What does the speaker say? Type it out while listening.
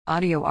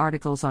Audio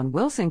articles on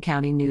Wilson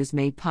County News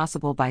made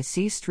possible by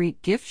C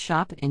Street Gift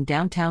Shop in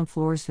downtown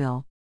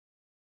Floresville.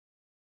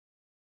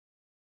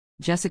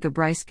 Jessica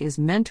Brysch is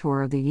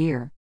Mentor of the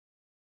Year.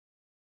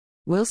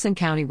 Wilson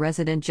County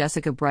resident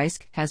Jessica Brysch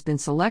has been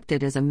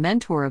selected as a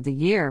Mentor of the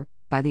Year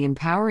by the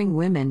Empowering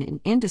Women in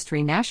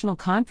Industry National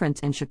Conference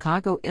in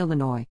Chicago,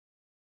 Illinois.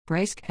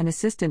 Brysch, an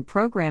assistant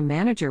program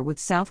manager with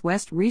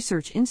Southwest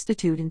Research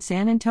Institute in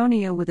San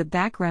Antonio with a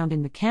background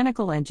in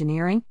mechanical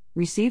engineering,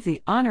 received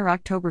the honor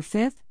October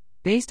 5,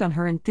 based on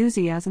her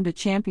enthusiasm to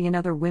champion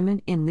other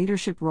women in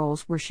leadership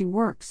roles where she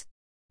works.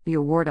 The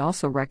award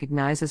also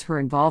recognizes her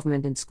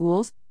involvement in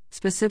schools,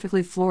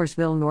 specifically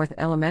Floresville North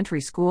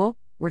Elementary School,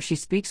 where she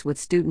speaks with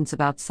students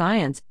about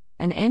science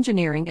and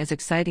engineering as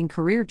exciting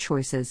career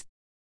choices.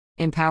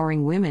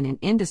 Empowering Women in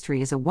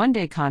Industry is a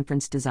one-day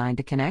conference designed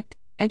to connect,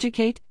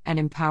 educate, and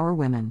empower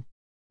women.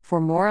 For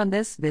more on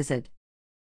this, visit